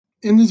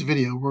In this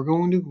video, we're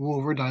going to go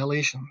over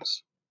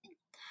dilations.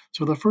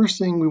 So the first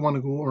thing we want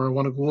to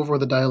go over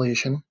the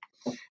dilation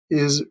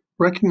is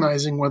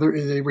recognizing whether it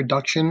is a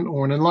reduction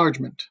or an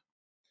enlargement.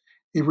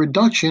 A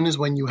reduction is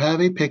when you have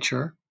a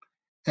picture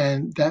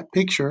and that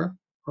picture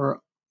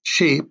or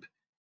shape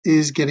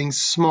is getting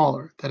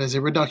smaller. That is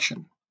a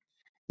reduction.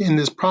 In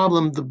this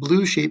problem, the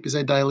blue shape is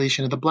a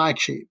dilation of the black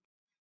shape.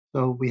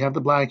 So we have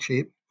the black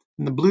shape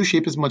and the blue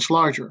shape is much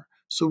larger.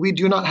 So we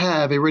do not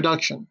have a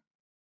reduction.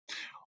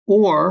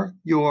 Or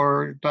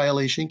your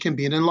dilation can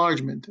be an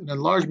enlargement. An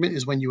enlargement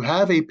is when you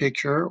have a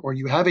picture or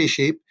you have a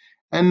shape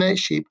and that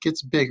shape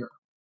gets bigger.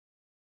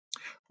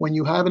 When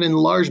you have an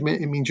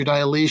enlargement, it means your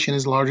dilation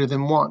is larger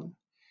than 1.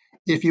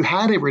 If you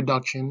had a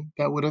reduction,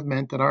 that would have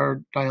meant that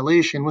our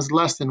dilation was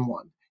less than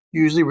 1,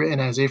 usually written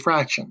as a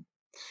fraction.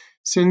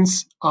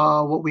 Since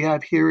what we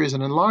have here is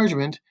an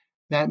enlargement,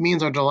 that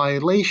means our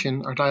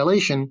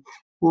dilation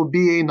will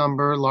be a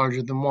number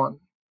larger than 1.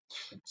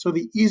 So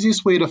the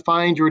easiest way to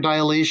find your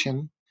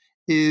dilation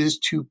is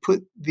to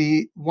put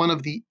one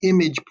of the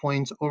image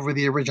points over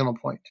the original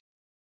point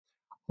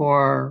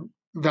or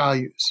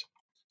values.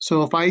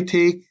 So if I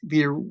take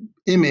the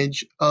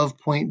image of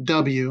point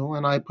W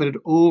and I put it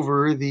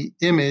over the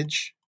the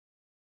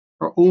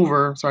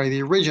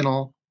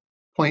original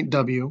point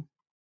W,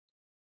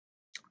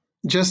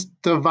 just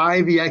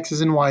divide the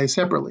x's and y's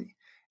separately.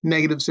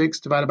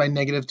 -6 divided by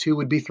 -2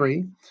 would be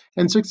 3,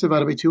 and 6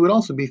 divided by 2 would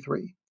also be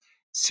 3.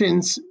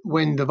 Since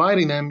when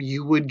dividing them,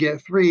 you would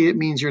get 3, it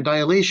means your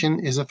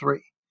dilation is a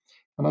 3.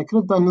 And I could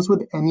have done this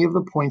with any of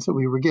the points that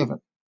we were given.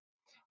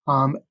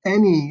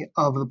 Any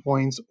of the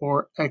points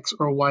or x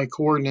or y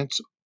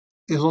coordinates,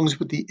 as long as you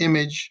put the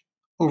image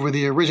over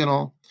the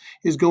original,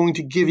 is going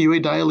to give you a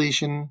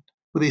dilation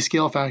with a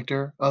scale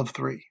factor of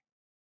 3.